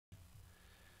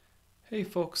Hey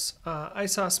folks, I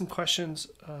saw some questions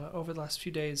over the last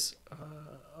few days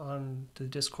on the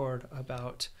Discord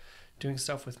about doing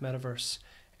stuff with Metaverse.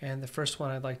 And the first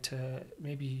one I'd like to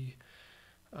maybe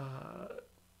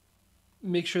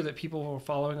make sure that people were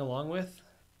following along with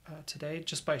today,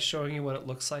 just by showing you what it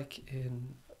looks like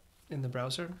in the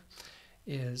browser,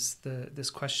 is this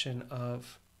question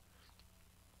of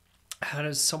how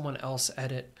does someone else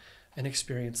edit an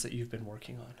experience that you've been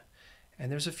working on?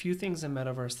 And there's a few things in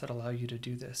Metaverse that allow you to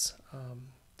do this.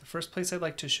 The first place I'd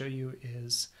like to show you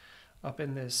is up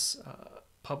in this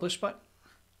publish button.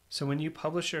 So when you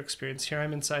publish your experience, here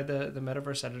I'm inside the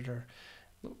Metaverse editor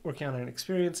working on an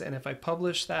experience, and if I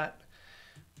publish that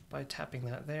by tapping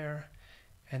that there,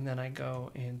 and then I go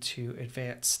into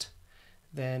advanced,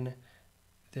 then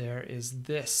there is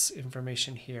this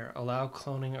information here: allow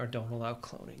cloning or don't allow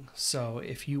cloning. So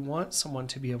if you want someone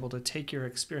to be able to take your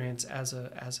experience as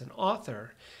an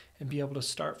author and be able to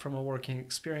start from a working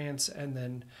experience and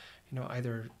then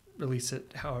either release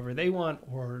it however they want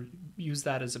or use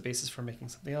that as a basis for making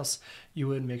something else, you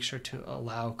would make sure to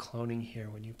allow cloning here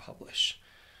when you publish.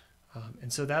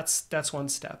 And so that's one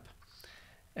step.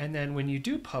 And then when you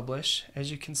do publish, as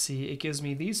you can see, it gives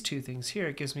me these two things here.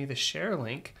 It gives me the share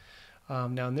link.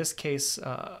 Now in this case,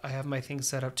 I have my thing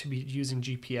set up to be using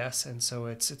GPS, and so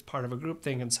it's part of a group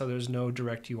thing, and so there's no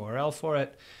direct URL for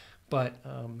it. But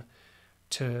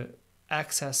to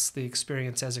access the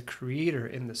experience as a creator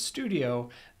in the studio,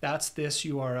 that's this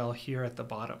URL here at the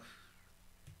bottom.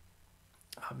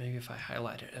 Maybe if I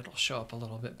highlight it, it'll show up a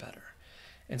little bit better.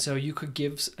 And so you could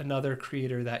give another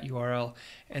creator that URL,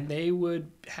 and they would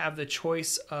have the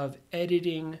choice of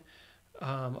editing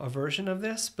a version of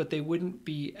this, but they wouldn't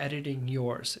be editing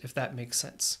yours, if that makes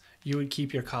sense. You would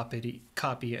keep your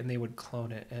copy and they would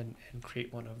clone it and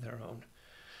create one of their own.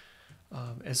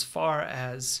 As far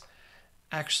as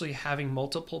actually having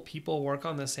multiple people work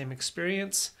on the same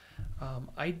experience,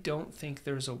 I don't think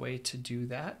there's a way to do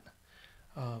that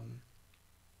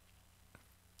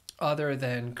other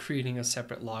than creating a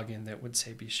separate login that would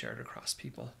say be shared across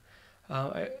people.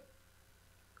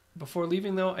 Before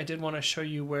leaving though, I did want to show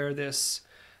you where this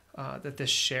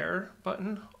share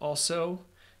button also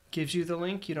gives you the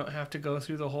link. You don't have to go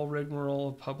through the whole rigmarole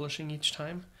of publishing each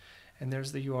time. And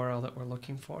there's the URL that we're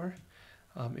looking for.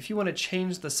 If you want to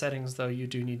change the settings though, you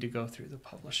do need to go through the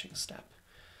publishing step.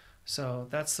 So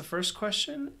that's the first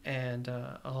question, and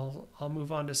I'll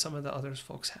move on to some of the others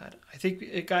folks had. I think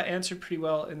it got answered pretty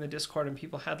well in the Discord, and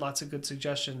people had lots of good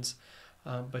suggestions,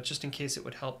 but just in case it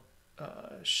would help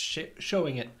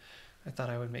showing it, I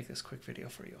thought I would make this quick video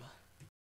for you all.